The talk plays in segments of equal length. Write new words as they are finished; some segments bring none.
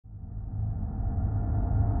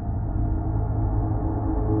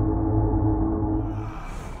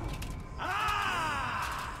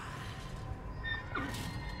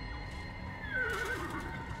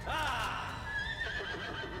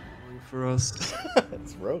Arachas.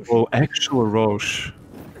 It's Roche. Oh, actual Roche.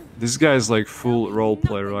 This guy's like full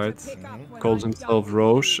roleplay, right? Calls himself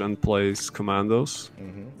Roche and plays commandos.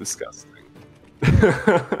 Disgusting.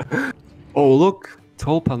 Oh, look!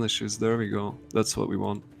 Toll punishes, there we go. That's what we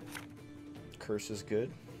want. Curse is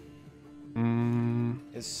good. Hand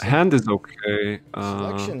is okay.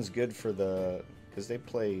 Selection's good for the... Because they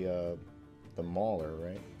play the Mauler,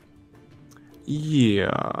 right?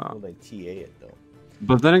 Yeah. Well, they TA it, though.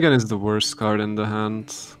 But then again, it's the worst card in the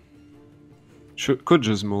hand. Could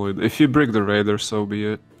just mull it. If you break the Raider, so be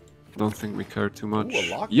it. Don't think we care too much.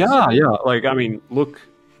 Ooh, yeah. Like, I mean, look,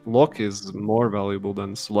 lock is more valuable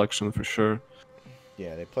than selection for sure.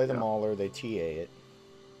 Yeah, they play the Mauler, they TA it.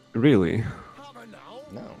 Really?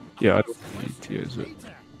 No. Yeah, I don't think he TAs it.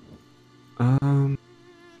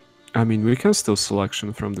 I mean, we can still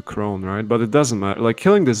selection from the Crone, right? But it doesn't matter. Like,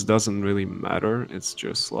 killing this doesn't really matter. It's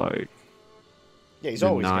just like... Yeah, he's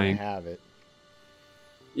always going to have it.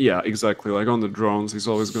 Yeah, exactly. Like on the drones, he's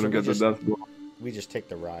always going to get the death blow. We just take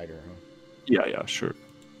the Rider, huh? Yeah, sure.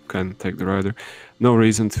 Can take the Rider. No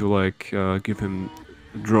reason to, like, give him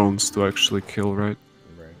drones to actually kill, right?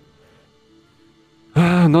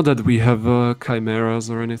 Right. Not that we have chimeras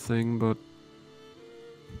or anything, but...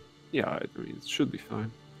 Yeah, I mean, it should be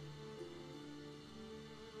fine.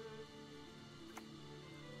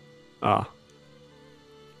 Ah.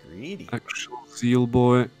 Greedy. Actual Zeal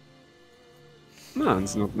boy. No,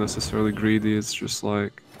 it's not necessarily greedy, it's just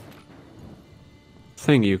like...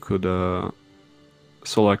 Thing you could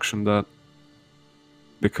selection that.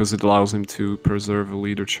 Because it allows him to preserve a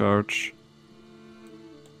leader charge.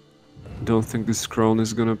 Don't think this Crone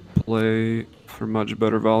is gonna play for much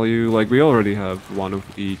better value. Like, we already have one of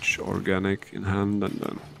each organic in hand, and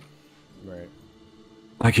then... Right.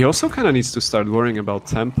 Like, he also kind of needs to start worrying about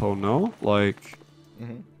tempo, no? Like,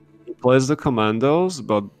 he plays the commandos,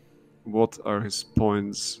 but what are his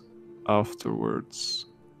points afterwards?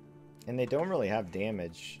 And they don't really have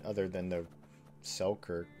damage other than the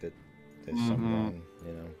Selkirk that there's some run,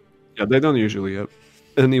 you know? Yeah, they don't usually have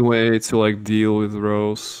any way to, like, deal with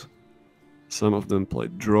Rose. Some of them play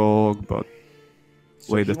Drog, but...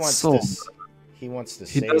 So wait, that's so bad. He wants to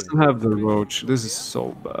He save... doesn't have the Roach. This is so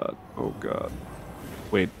bad. Oh, God.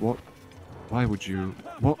 Wait, what? Why would you...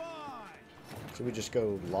 What? So we just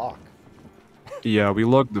go lock. Yeah, we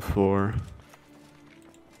lock the 4.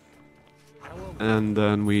 And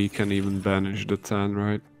then we can even banish the 10,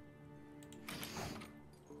 right?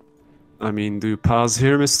 I mean, do you pass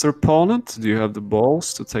here, Mr. Opponent? Do you have the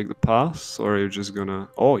balls to take the pass? Or are you just gonna...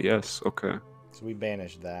 Oh, yes, okay. So we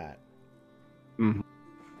banish that.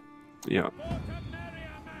 Yeah.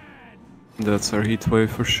 That's our heat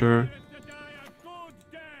wave for sure.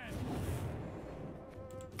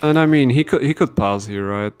 And I mean, he could pass here,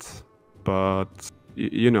 right? But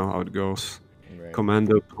you know how it goes. Right.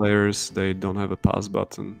 Commando players, they don't have a pass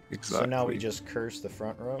button. Exactly. So now we just curse the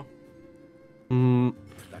front row?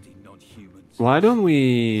 Why don't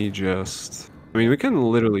we just... I mean, we can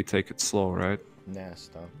literally take it slow, right?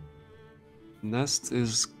 Nest, huh? Nest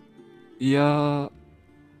is... Yeah...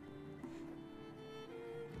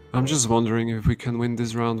 I'm just wondering if we can win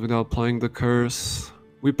this round without playing the curse.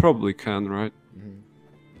 We probably can, right?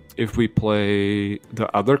 If we play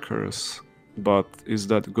the other curse. But is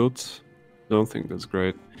that good? Don't think that's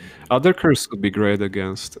great. Other curse would be great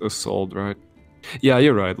against Assault, right? Yeah,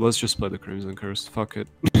 you're right. Let's just play the Crimson Curse. Fuck it.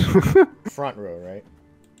 Front row, right?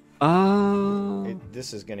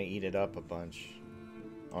 This is gonna eat it up a bunch.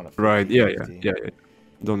 On a 50, right, yeah.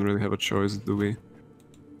 Don't really have a choice, do we?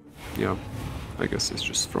 Yeah. I guess it's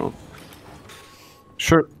just front.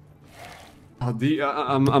 Sure.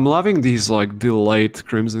 I'm loving these like delayed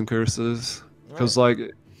Crimson Curses. Because like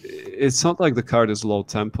it's not like the card is low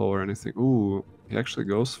tempo or anything. Ooh, he actually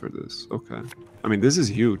goes for this. Okay. I mean, this is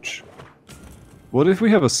huge. What if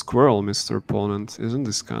we have a squirrel, Mr. Opponent? Isn't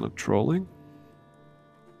this kind of trolling?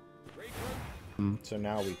 So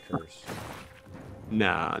now we curse.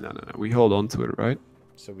 Nah. We hold on to it, right?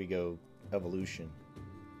 So we go evolution.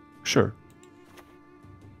 Sure.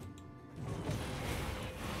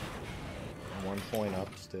 1 point up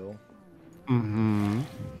still.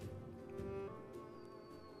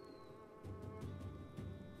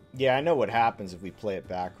 Yeah, I know what happens if we play it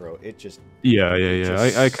back row. It just yeah.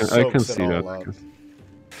 I can see that.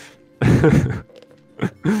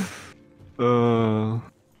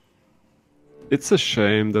 It's a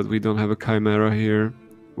shame that we don't have a Chimera here.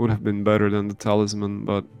 Would have been better than the Talisman,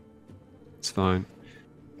 but it's fine.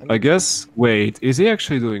 I guess... Wait, is he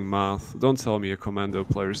actually doing math? Don't tell me a Commando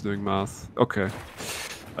player is doing math. Okay.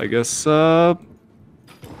 I guess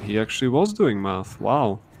he actually was doing math.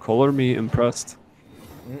 Wow. Color me impressed.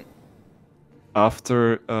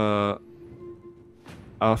 after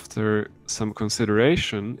after some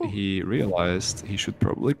consideration, he realized he should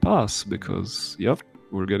probably pass because, yep,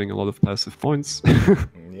 we're getting a lot of passive points.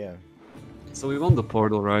 Yeah. So we won the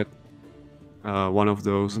portal, right? One of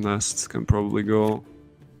those nests can probably go.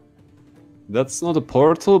 That's not a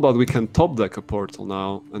portal, but we can top deck a portal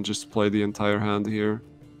now and just play the entire hand here.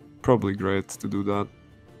 Probably great to do that.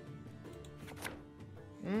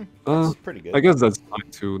 That's pretty good. I guess that's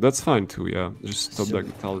fine too. That's fine too, yeah. Just top deck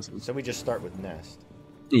the talisman. So we just start with Nest.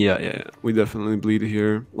 Yeah. We definitely bleed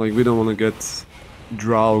here. Like, we don't want to get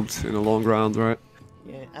drouged in a long round, right?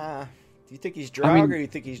 Yeah. Do you think he's Draug, or do you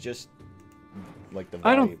think he's just like the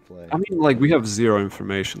value play? I mean, like, we have zero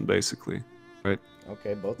information basically, right?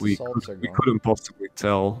 Okay, both assaults are We gone. couldn't possibly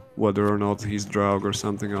tell whether or not he's Draug or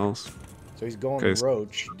something else. So he's going Okay,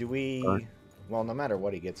 Roach. Do we? Well, no matter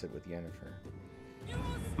what, he gets it with Yennefer.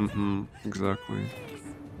 Exactly.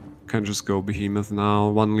 Can just go Behemoth now.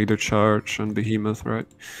 1 leader charge and Behemoth, right?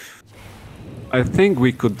 I think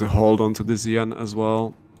we could hold on to this Yen as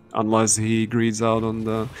well, unless he greeds out on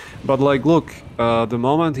the... But like, look, the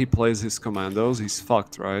moment he plays his commandos, he's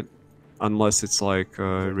fucked, right? Unless it's like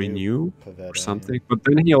Renew or something. Yeah. But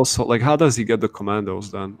then he also, like, how does he get the commandos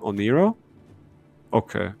then? On Nero?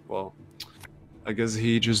 Okay, well, I guess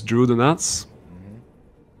he just drew the nuts.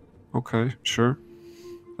 Okay, sure.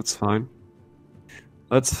 That's fine.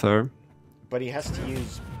 That's fair. But he has to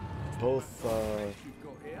use both... Oh,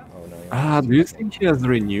 no. Do you think he has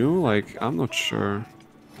Renew? Like, I'm not sure.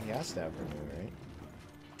 He has to have Renew, right?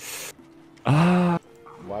 Ah.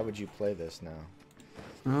 Why would you play this now?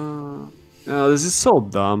 Yeah, this is so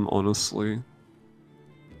dumb, honestly.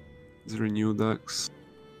 These Renew decks.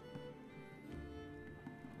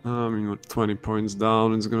 I mean, with 20 points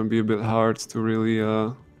down, it's gonna be a bit hard to really,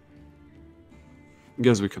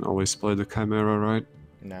 guess we can always play the Chimera, right?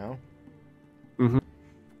 No? Mm-hmm.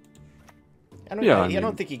 I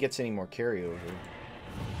don't think he gets any more carryover.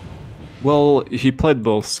 Well, he played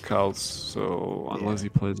both scouts, so unless he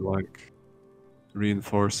plays, like,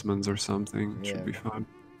 reinforcements or something, it should be fine.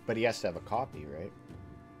 But he has to have a copy, right?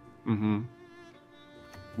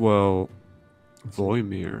 Well,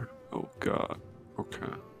 Voimir. Oh god.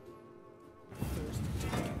 Okay.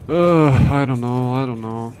 I don't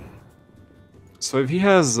know. So if he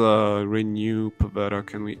has Renew Pavetta,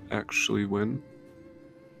 can we actually win?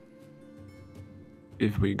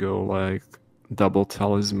 If we go like double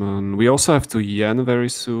talisman. We also have to Yen very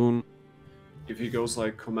soon. If he goes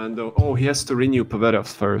like commando... Oh, he has to Renew Pavetta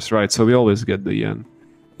first, right? So we always get the Yen.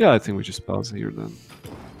 Yeah, I think we just pause here then.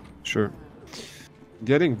 Sure.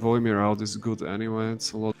 Getting Voimir out is good anyway,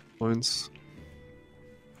 it's a lot of points.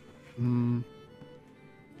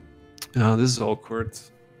 Yeah, this is awkward.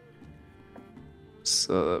 It's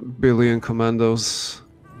billion commandos.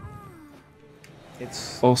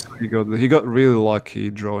 It's also he got really lucky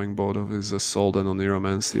drawing both of his assault and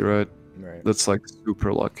Oniromancy, right? Right. That's like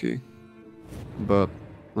super lucky. But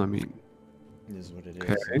I mean, it is what it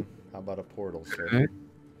is. So how about a portal, sir? Okay.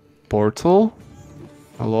 Portal?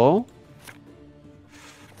 Hello?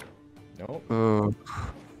 Nope.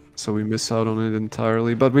 So we miss out on it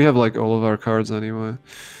entirely, but we have like all of our cards anyway.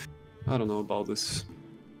 I don't know about this.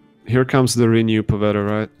 Here comes the Renew Pavetta,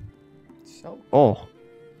 right? So. Oh.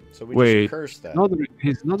 So we just curse that.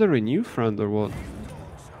 He's not a Renew friend or what?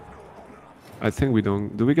 I think we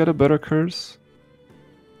don't. Do we get a better curse?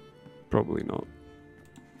 Probably not.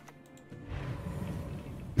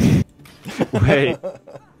 Wait.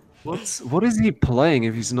 What is he playing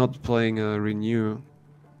if he's not playing a Renew?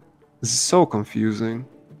 This is so confusing.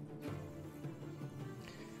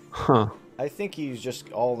 Huh. I think he was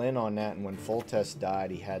just all in on that, and when Foltest died,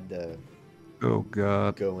 he had to... Oh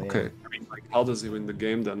god. Go in. Okay. I mean, like, how does he win the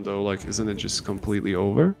game then, though? Like, isn't it just completely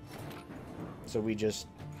over? So we just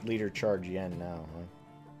leader charge Yen now, huh?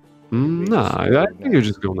 Nah, I think you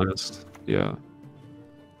just go Nest. Yeah.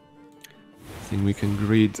 I think we can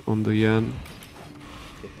greed on the Yen.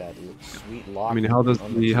 Get that sweet lock. I mean, how does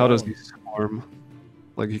he swarm?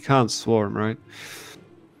 Like, he can't swarm, right?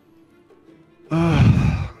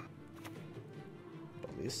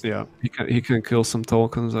 Yeah, he can kill some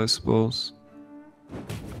tokens, I suppose.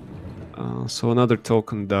 So another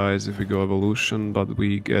token dies if we go evolution, but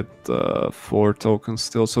we get 4 tokens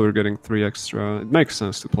still, so we're getting 3 extra. It makes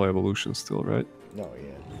sense to play evolution still, right? No,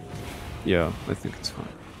 yeah. Yeah, I think it's fine.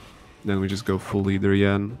 Then we just go full leader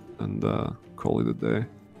Yen and call it a day.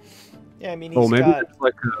 Yeah, I mean, he's maybe there's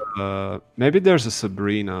like maybe there's a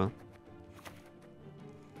Sabrina.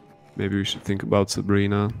 Maybe we should think about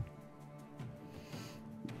Sabrina.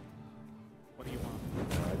 What do you want?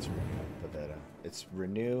 No, it's Renew Pavetta. It's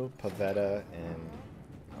Renew Pavetta and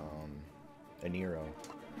A Nero.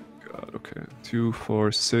 God, okay. 2,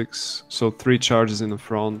 4, 6. So 3 charges in the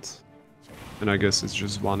front. And I guess it's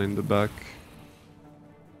just 1 in the back.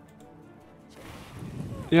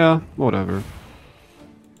 Yeah, whatever.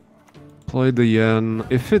 Play the yen.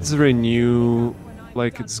 If it's renew,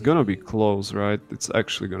 like it's gonna be close, right? It's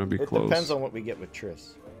actually gonna be close. It depends on what we get with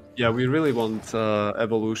Triss. Yeah, we really want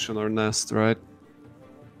evolution or nest, right?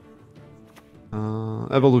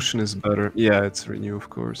 Evolution is better. Yeah, it's renew, of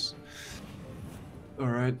course. All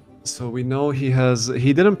right. So we know he has.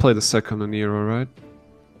 He didn't play the second on Nero, right?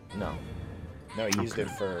 No. No, he used it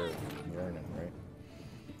for Vernon, right?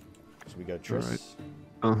 So we go Triss.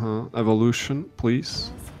 Right. Evolution,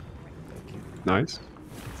 please. Thank you. Nice.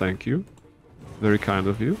 Thank you. Very kind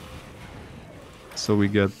of you. So we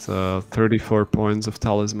get 34 points of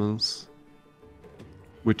talismans,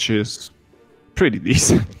 which is pretty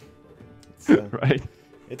decent, right?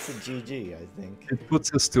 It's a GG, I think. It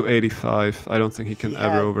puts us to 85. I don't think he can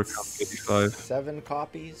ever overcome 85. 7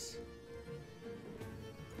 copies?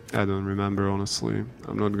 I don't remember, honestly.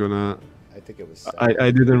 I'm not gonna... I think it was 7.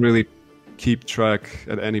 I didn't really keep track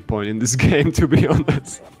at any point in this game, to be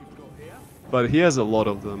honest. But he has a lot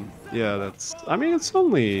of them. Yeah, that's... I mean, it's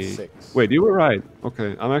only... 6. Wait, you were right.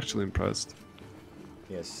 Okay, I'm actually impressed.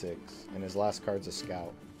 He has 6. And his last card's a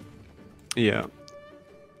scout. Yeah.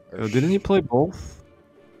 Didn't he play both?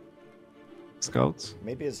 Scouts?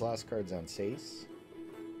 Maybe his last card's on Sace?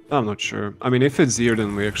 I'm not sure. I mean, if it's here,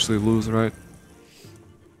 then we actually lose, right?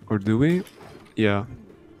 Or do we? Yeah.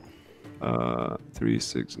 3,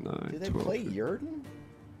 6, 9, Do they 12. play Yurden?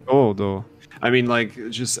 Oh, though. I mean, like,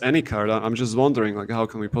 just any card. I'm just wondering, like, how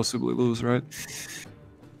can we possibly lose, right?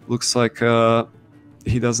 Looks like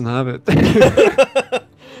he doesn't have it.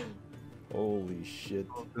 Holy shit.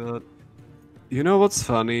 Oh, God. You know what's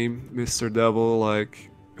funny, Mr. Devil? Like,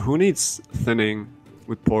 who needs thinning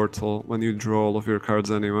with Portal when you draw all of your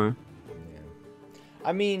cards anyway? Yeah.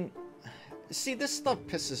 I mean, see, this stuff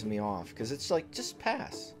pisses me off, because it's like, just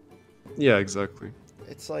pass. Yeah, exactly.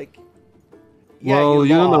 It's like... Yeah, well,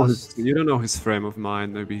 you lost. don't know his frame of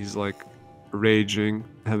mind. Maybe he's like raging,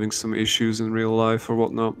 having some issues in real life or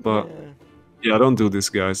whatnot. But yeah, don't do this,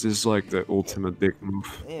 guys. This is like the ultimate dick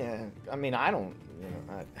move. Yeah, I mean, I don't. You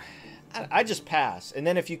know, I just pass, and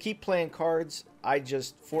then if you keep playing cards, I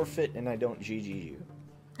just forfeit and I don't GG you.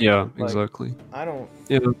 Yeah, Like, exactly. I don't.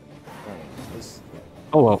 Yeah. This,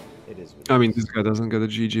 Oh well. it is. I mean, this guy doesn't get a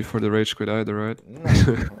GG for the rage quit either, right?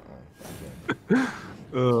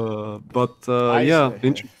 No, but yeah,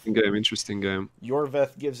 interesting game.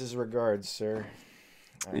 Yorveth gives his regards, sir.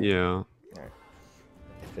 Right. Yeah. Right.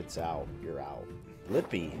 If it's out, you're out.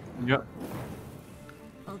 Lippy. Yeah.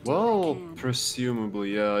 Well,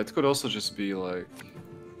 presumably, yeah. It could also just be like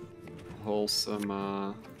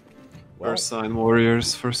wholesome Ursine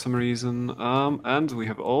warriors for some reason. And we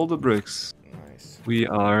have all the bricks. Nice. We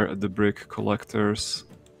are the brick collectors.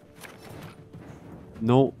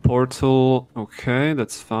 No portal. Okay,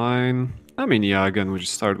 that's fine. I mean, yeah, again, we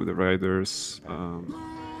just start with the raiders.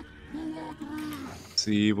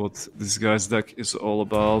 See what this guy's deck is all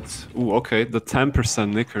about. Ooh, okay, the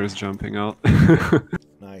 10% Nicker is jumping out.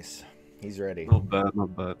 Nice. He's ready. Not bad,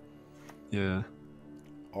 not bad. Yeah.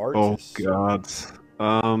 Arachas. Oh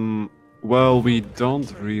god. Well, we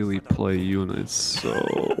don't really play units, so...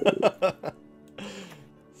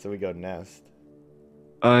 So we go Nest.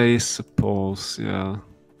 I suppose, yeah.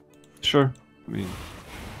 Sure. I mean...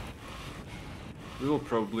 We will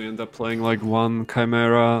probably end up playing like 1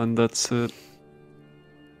 Chimera and that's it.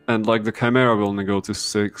 And like the Chimera will only go to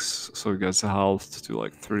 6, so it gets halved to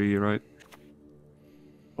like 3, right?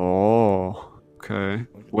 Oh, okay.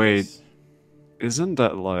 Wait, isn't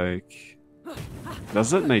that like...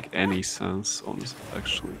 Does that make any sense, honestly,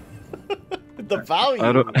 actually? The value!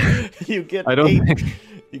 I don't, you get I don't 8, think...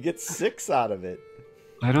 you get 6 out of it.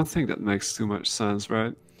 I don't think that makes too much sense,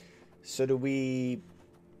 right? So do we...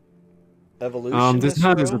 Evolution this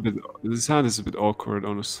hand is a bit awkward,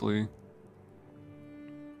 honestly.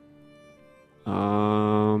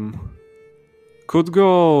 Could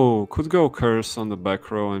go curse on the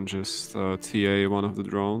back row and just TA one of the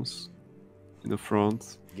drones in the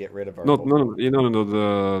front. Get rid of our... No,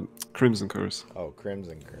 the Crimson Curse. Oh,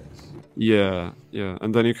 Crimson Curse. Yeah, yeah,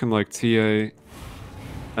 and then you can like TA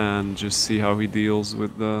and just see how he deals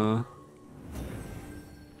with the...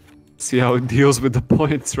 See how it deals with the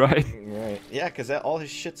points, right? Right. Yeah, because all his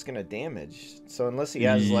shit's gonna damage. So unless he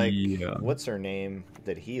has like... Yeah. What's her name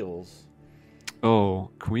that heals? Oh,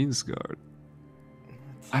 Queensguard.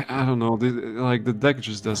 I don't know. The deck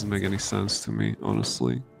just doesn't make any sense to me,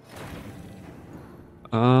 honestly.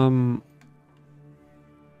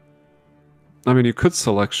 I mean, you could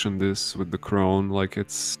selection this with the crone, like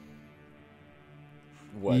it's...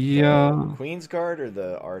 What, yeah. the Queen's Guard or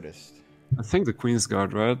the Artist? I think the Queen's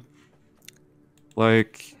Guard, right?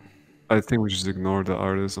 Like, I think we just ignore the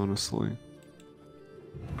Artist, honestly.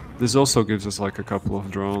 This also gives us like a couple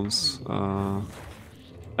of drones.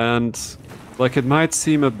 And, like, it might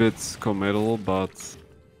seem a bit committal, but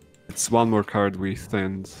it's one more card we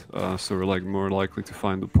thinned, so we're like more likely to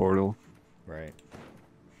find the portal. Right.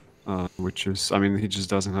 Which is, I mean, he just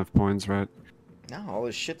doesn't have points, right? No, all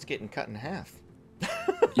his shit's getting cut in half.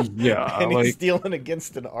 Yeah, and like, he's dealing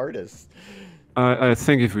against an Artist. I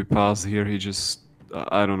think if we pass here, he just,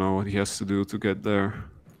 I don't know what he has to do to get there.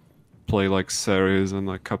 Play like Ceres and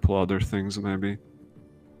like a couple other things maybe.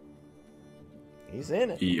 He's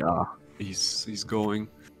in it. Yeah, he's going.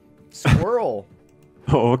 Squirrel.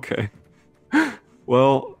 Oh, okay.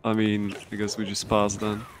 Well, I mean, I guess we just pass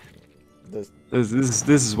then. This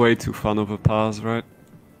is way too fun of a pass, right?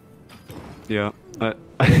 Yeah.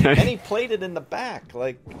 And he played it in the back,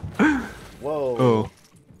 like, whoa. Oh.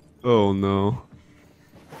 Oh no.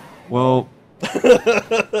 Well.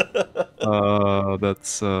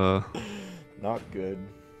 That's not good.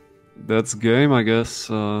 That's game, I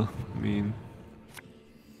guess. I mean.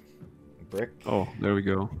 Brick. Oh, there we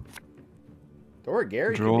go. Or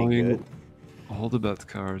Gary Drawing could be good. all the bad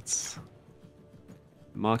cards.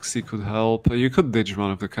 Moxie could help. You could ditch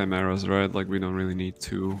one of the chimeras, right? Like we don't really need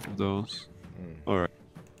two of those. Alright.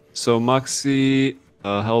 So Moxie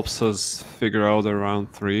helps us figure out a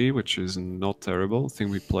round 3, which is not terrible. I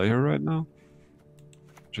think we play her right now.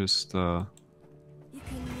 Just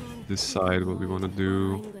decide what we want to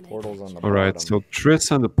do. Portals on the Alright, bottom. so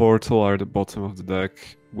Triss and the Portal are at the bottom of the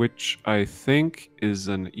deck, which I think is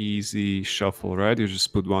an easy shuffle, right? You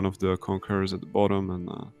just put one of the Conquerors at the bottom and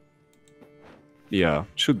yeah,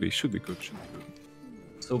 should be good.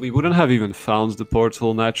 So we wouldn't have even found the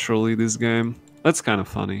Portal naturally this game. That's kind of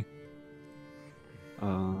funny.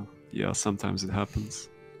 Yeah, sometimes it happens.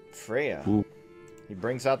 Freya. Ooh. He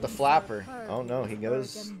brings out the flapper. Oh no, he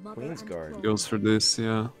goes Queen's Guard. He goes for this,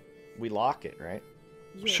 yeah. We lock it, right?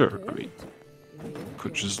 Sure, I mean,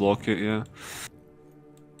 could just lock it, yeah.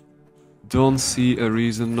 Don't see a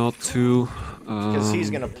reason not to. Because he's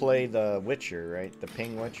gonna play the Witcher, right? The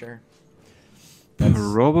Ping Witcher.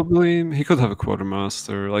 Probably. He could have a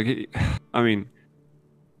Quartermaster. Like, I mean,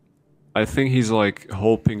 I think he's like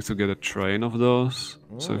hoping to get a train of those.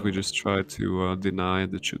 So if we just try to deny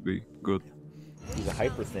it, it should be good. He's a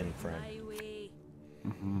hyper thin friend.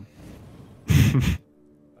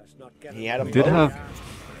 He had him Did both. have.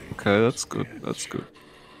 Okay, that's good. That's good.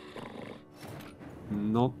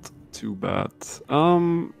 Not too bad.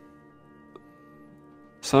 So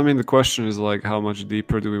I mean, the question is like, how much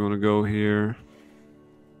deeper do we want to go here?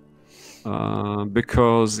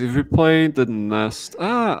 Because if we play the nest,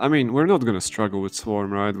 I mean, we're not gonna struggle with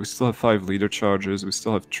Swarm, right? We still have 5 leader charges. We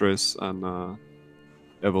still have Triss and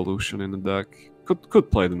Evolution in the deck.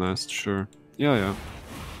 Could play the nest, sure. Yeah.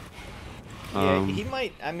 Yeah, he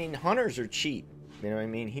might. I mean, hunters are cheap. You know what I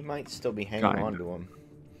mean? He might still be hanging on to them.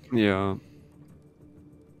 Yeah.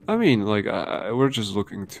 I mean, like, we're just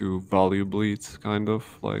looking to value bleed, kind of,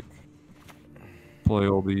 like, play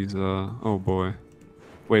all these, oh boy.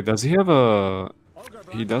 Wait, does he have a...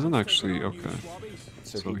 He doesn't actually, okay.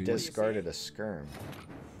 So he discarded a skirm.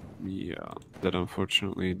 Yeah, that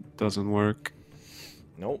unfortunately doesn't work.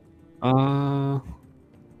 Nope.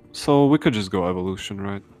 So we could just go Evolution,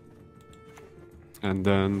 right? And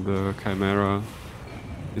then the Chimera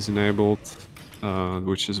is enabled,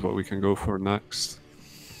 which is what we can go for next.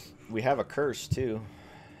 We have a curse too.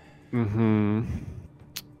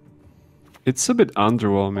 It's a bit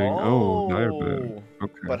underwhelming. Oh, Direbird.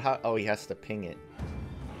 Okay. But how? Oh, he has to ping it.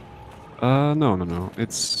 No.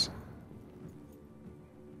 It's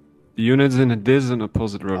units in this and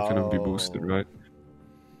opposite row cannot be boosted, right?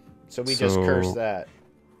 So we just curse that.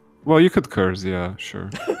 Well, you could curse, yeah, sure.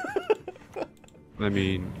 I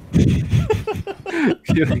mean,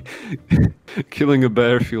 killing a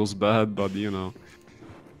bear feels bad, but you know,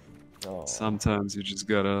 sometimes you just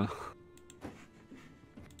gotta.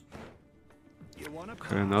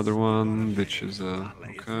 Okay, another one, which is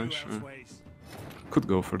okay, sure. Could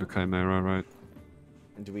go for the Chimera, right?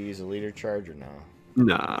 Do we use a leader charge or no?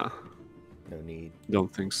 Nah. No need.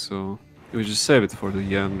 Don't think so. We just save it for the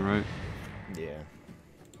yen, right? Yeah.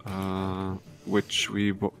 Which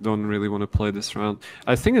we don't really want to play this round.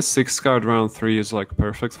 I think a 6-card round 3 is like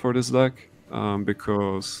perfect for this deck,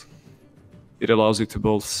 because it allows you to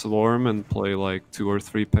both swarm and play like 2 or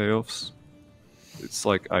 3 payoffs. It's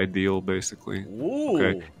like ideal, basically. Ooh.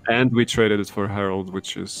 Okay, and we traded it for Herald,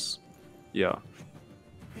 which is, yeah.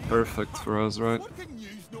 perfect for us, right?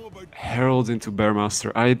 Herald into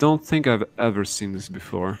Bearmaster. I don't think I've ever seen this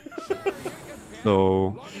before.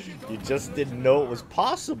 So You just didn't know it was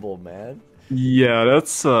possible, man. yeah,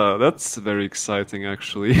 that's very exciting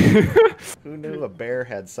actually. Who knew a bear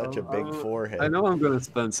had such a big forehead? I know I'm gonna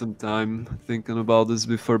spend some time thinking about this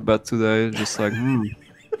before bed today. Just like,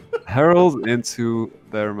 Herald into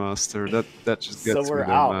Bearmaster. That just gets So we're me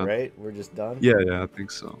there, out, man. right? We're just done? Yeah, I think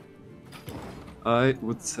so. I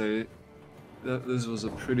would say that this was a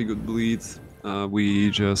pretty good bleed.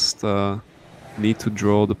 We just need to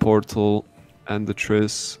draw the portal and the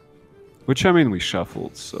Triss, which I mean we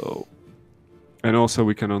shuffled, so... And also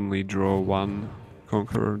we can only draw one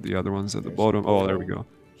Conqueror, the other one's at the bottom. Oh, there we go.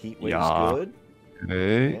 Heat wave's good.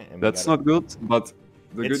 Okay, that's not good, but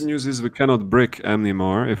the good news is we cannot brick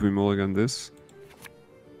anymore if we mulligan this.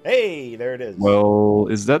 Hey, there it is. Well,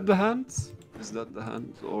 is that the hand? Is that the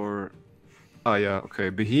hand, or... Ah, yeah, okay.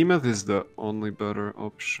 Behemoth is the only better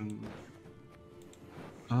option.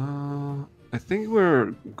 I think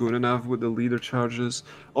we're good enough with the leader charges.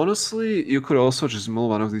 Honestly, you could also just mull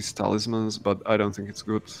one of these talismans, but I don't think it's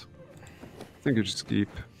good. I think you just keep.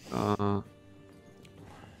 I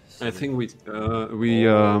think we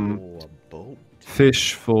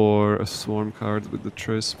fish for a swarm card with the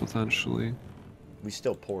Triss potentially. We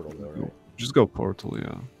still portal though, right? Just go portal,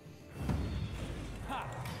 yeah.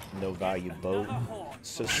 No value boat.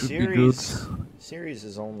 So Should be good. Ceres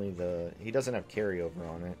is only the... He doesn't have carryover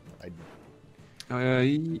on it.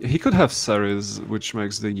 He could have Ceres, which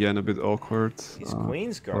makes the yen a bit awkward. He's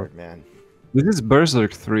Queen's Guard, man. This is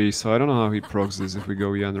Berserk 3, so I don't know how he procs this if we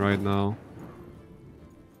go yen right now.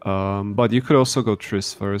 But you could also go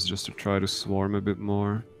Triss first, just to try to swarm a bit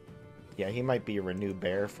more. Yeah, he might be a Renew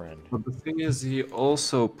Bear friend. But the thing is, he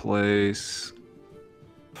also plays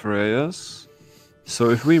Freya's. So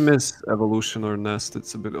if we miss Evolution or Nest,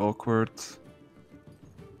 it's a bit awkward.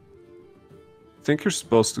 I think you're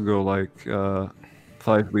supposed to go like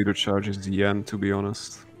 5 leader charges yen, to be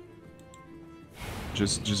honest.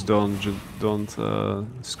 Just don't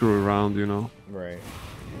screw around, you know. Right.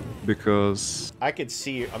 Because I could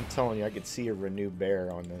see. I'm telling you, I could see a Renew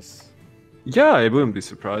Bear on this. Yeah, I wouldn't be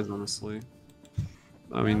surprised, honestly.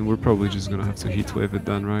 I mean, we're probably just gonna have to heatwave it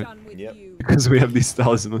then, right? Yep. Because we have these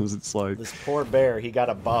talismans, it's like... This poor bear, he got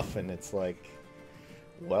a buff and it's like...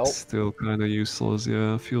 Well... Still kind of useless,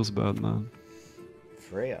 yeah. Feels bad, man.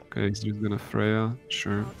 Freya. Okay, he's just gonna Freya,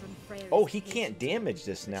 sure. Oh, he can't damage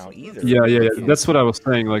this now either. Yeah. That's what I was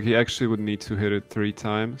saying. Like, he actually would need to hit it 3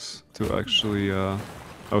 times to actually...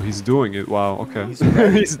 Oh, he's doing it. Wow, okay.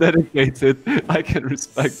 He's dedicated. I can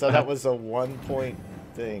respect So that was a 1-point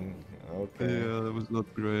thing. Okay. Yeah, that was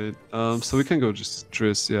not great. So we can go just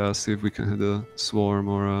Triss, yeah, see if we can hit a Swarm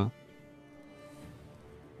or a...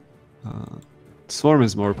 Swarm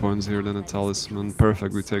is more points here than a Talisman.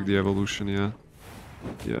 Perfect, we take the Evolution, yeah.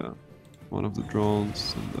 Yeah. One of the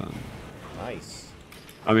drones, and then... Nice.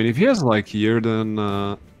 I mean, if he has like here, then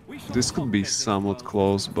this could be somewhat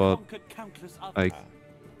close, but I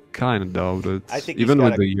kind of doubt it. I think even he's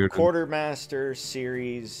got with the year Quartermaster,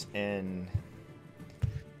 Series, and...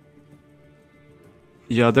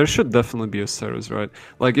 Yeah, there should definitely be a Ceres, right?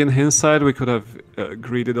 Like in hindsight, we could have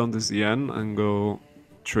greeted on this yen and go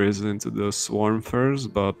Triss into the Swarm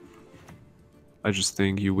first, but I just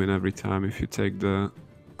think you win every time if you take the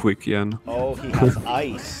quick yen. Oh, he has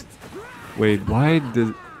iced. Wait, why did...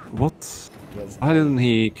 What? Why didn't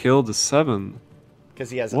he kill the 7? Because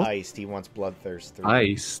he has iced, he wants Bloodthirst 3.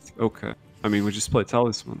 Iced? Okay. I mean, we just play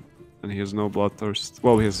Talisman, and he has no Bloodthirst.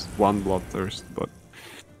 Well, he has 1 Bloodthirst, but...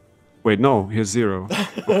 Wait, no, he has 0.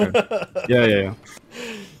 Okay. Yeah.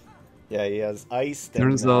 Yeah, he has iced.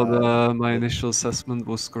 Turns out my initial assessment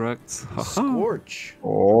was correct. Scorch.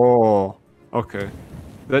 Oh, okay.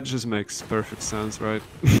 That just makes perfect sense, right?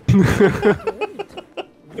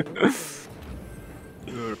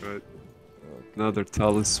 Alright. Another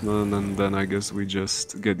Talisman, and then I guess we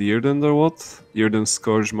just get Yrden or what? Yrden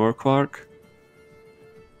Scourge Morkvark.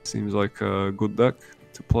 Seems like a good deck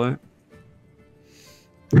to play.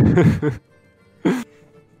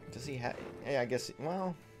 Does he have... Hey, I guess...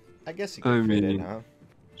 Well, I guess he can fit it, huh?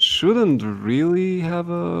 Shouldn't really have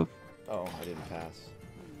a... Oh, I didn't pass.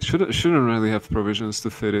 Shouldn't really have provisions to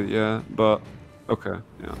fit it, yeah, but... Okay,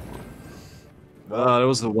 yeah. That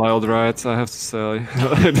was a wild ride, I have to say.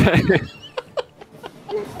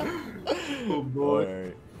 Oh boy.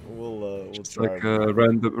 Alright, we'll It's try. like a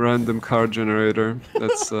random card generator.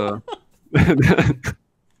 That's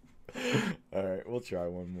Alright, we'll try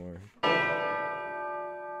one more.